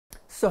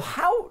So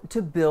how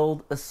to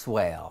build a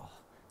swale?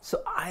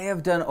 So I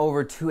have done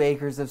over 2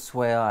 acres of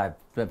swale. I've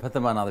put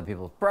them on other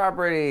people's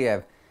property.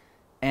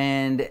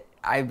 And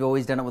I've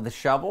always done it with a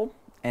shovel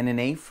and an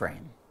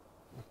A-frame.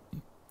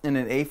 And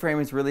an A-frame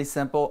is really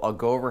simple. I'll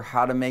go over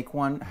how to make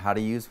one, how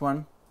to use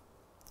one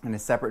in a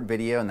separate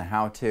video in the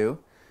how-to.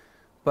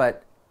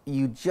 But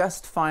you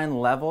just find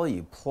level,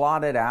 you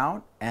plot it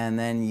out, and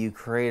then you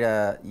create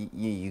a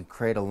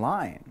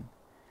line.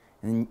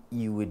 And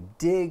you would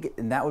dig,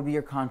 and that would be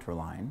your contour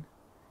line.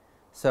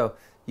 So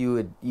you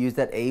would use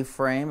that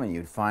A-frame and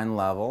you'd find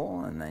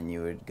level, and then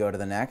you would go to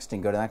the next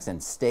and go to the next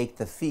and stake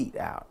the feet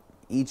out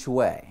each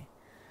way.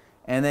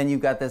 And then you've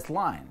got this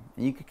line.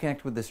 And you could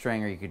connect with the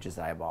string or you could just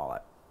eyeball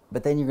it.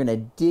 But then you're going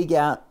to dig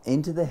out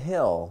into the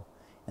hill,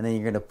 and then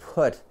you're going to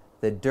put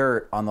the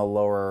dirt on the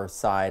lower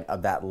side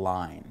of that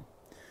line.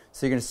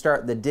 So you're going to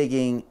start the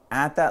digging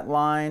at that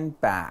line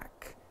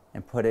back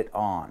and put it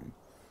on.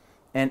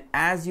 And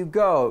as you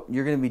go,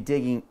 you're going to be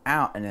digging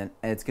out, and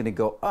it's going to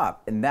go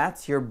up. And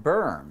that's your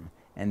berm.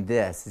 And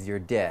this is your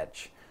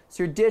ditch.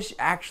 So your ditch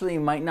actually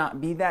might not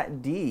be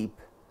that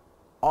deep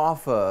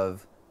off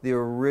of the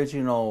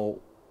original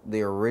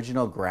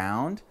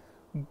ground,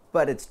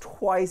 but it's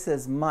twice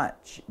as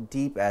much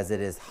deep as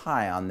it is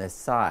high on this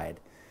side,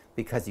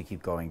 because you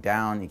keep going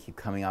down, you keep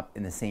coming up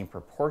in the same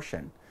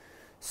proportion.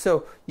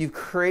 So you've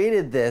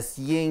created this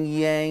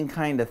yin-yang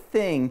kind of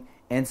thing,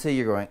 and so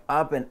you're going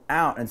up and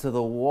out, and so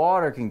the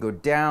water can go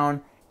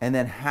down and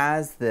then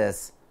has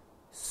this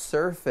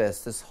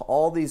surface,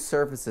 all these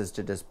surfaces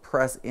to just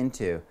press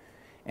into.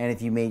 And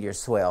if you made your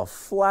swale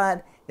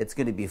flat, it's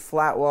going to be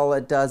flat while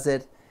it does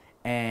it,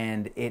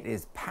 and it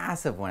is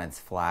passive when it's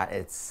flat.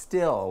 It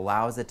still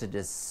allows it to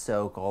just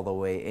soak all the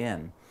way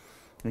in.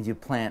 If you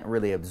plant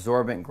really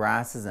absorbent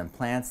grasses and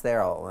plants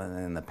there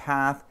in the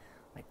path,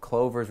 like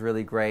clover is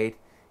really great,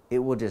 it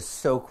will just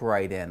soak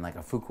right in, like a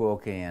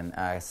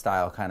Fukuokan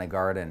style kind of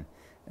garden.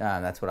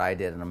 That's what I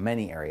did in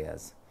many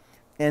areas.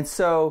 And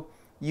so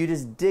you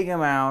just dig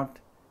them out,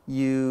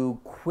 you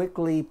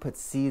quickly put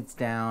seeds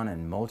down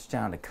and mulch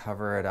down to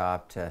cover it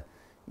up.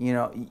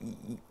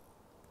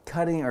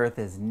 Cutting earth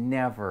is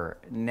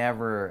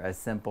never a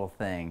simple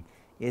thing.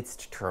 It's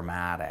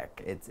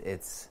traumatic.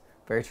 It's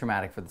very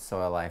traumatic for the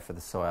soil life, for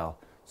the soil.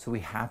 So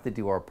we have to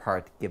do our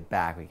part to give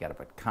back. We got to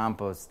put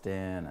compost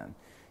in, and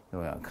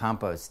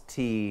compost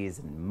teas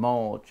and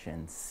mulch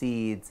and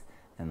seeds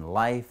and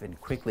life, and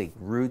quickly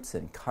roots,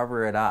 and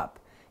cover it up.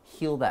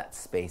 Heal that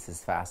space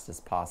as fast as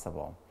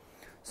possible.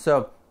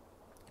 So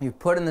you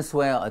put in the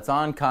swale, it's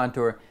on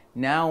contour.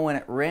 Now when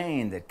it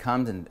rains, it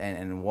comes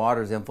and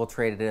water's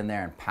infiltrated in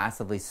there and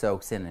passively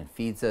soaks in and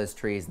feeds those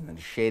trees, and then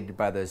is shaded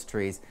by those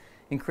trees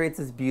and creates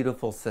this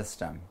beautiful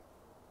system.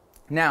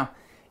 Now,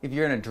 if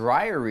you're in a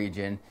drier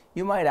region,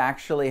 you might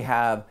actually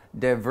have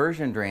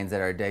diversion drains that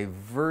are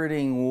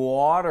diverting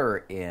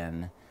water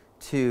in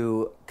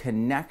to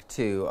connect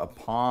to a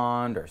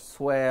pond or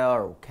swale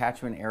or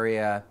catchment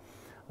area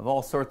of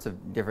all sorts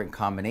of different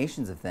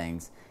combinations of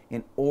things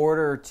in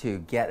order to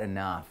get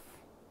enough.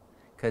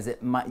 Because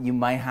you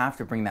might have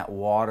to bring that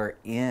water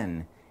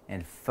in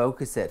and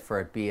focus it for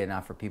it to be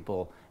enough for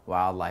people,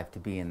 wildlife, to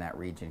be in that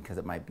region, because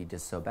it might be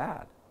just so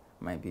bad.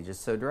 It might be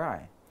just so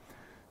dry.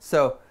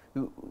 So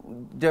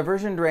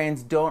diversion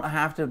drains don't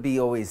have to be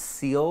always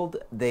sealed.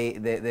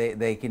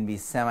 They can be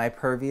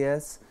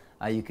semi-pervious.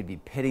 You could be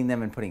pitting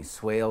them and putting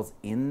swales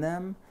in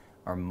them,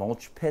 or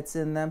mulch pits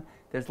in them.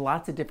 There's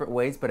lots of different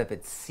ways, but if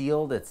it's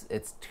sealed,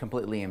 it's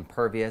completely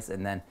impervious,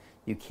 and then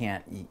you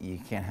can't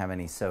have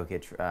any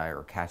soakage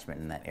or catchment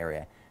in that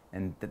area.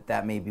 And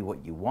that may be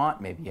what you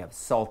want. Maybe you have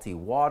salty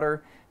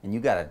water, and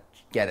you got to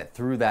get it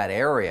through that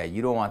area.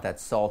 You don't want that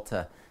salt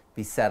to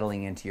be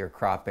settling into your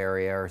crop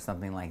area or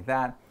something like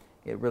that.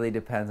 It really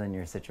depends on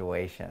your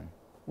situation.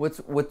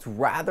 What's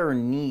rather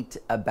neat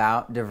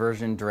about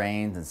diversion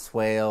drains and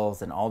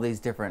swales and all these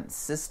different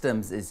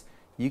systems is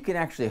you can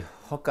actually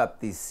hook up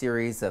these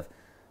series of,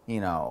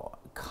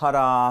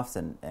 cutoffs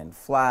and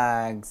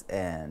flags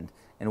and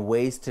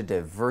ways to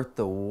divert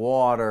the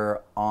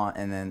water on,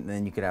 and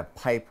then you could have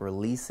pipe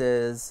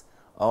releases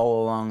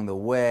all along the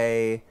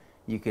way.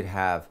 You could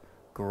have,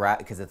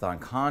 because it's on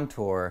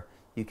contour,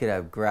 you could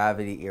have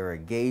gravity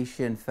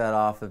irrigation fed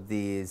off of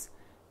these.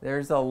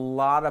 There's a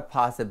lot of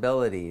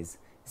possibilities,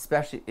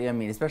 especially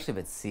if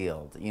it's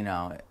sealed,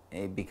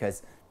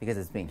 because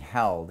it's being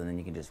held, and then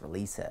you can just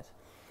release it.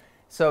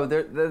 So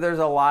there's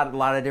a lot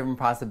of different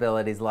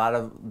possibilities, a lot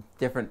of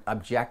different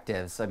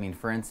objectives.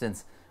 For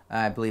instance,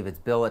 I believe it's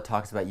Bill that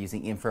talks about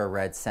using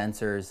infrared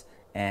sensors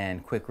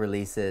and quick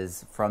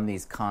releases from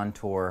these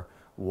contour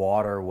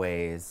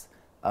waterways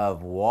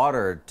of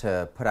water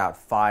to put out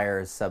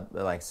fires,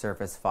 like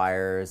surface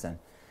fires. And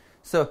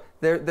so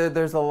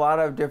there's a lot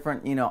of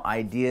different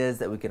ideas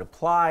that we could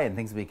apply and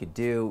things we could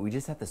do. We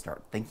just have to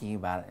start thinking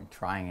about it and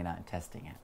trying it out and testing it.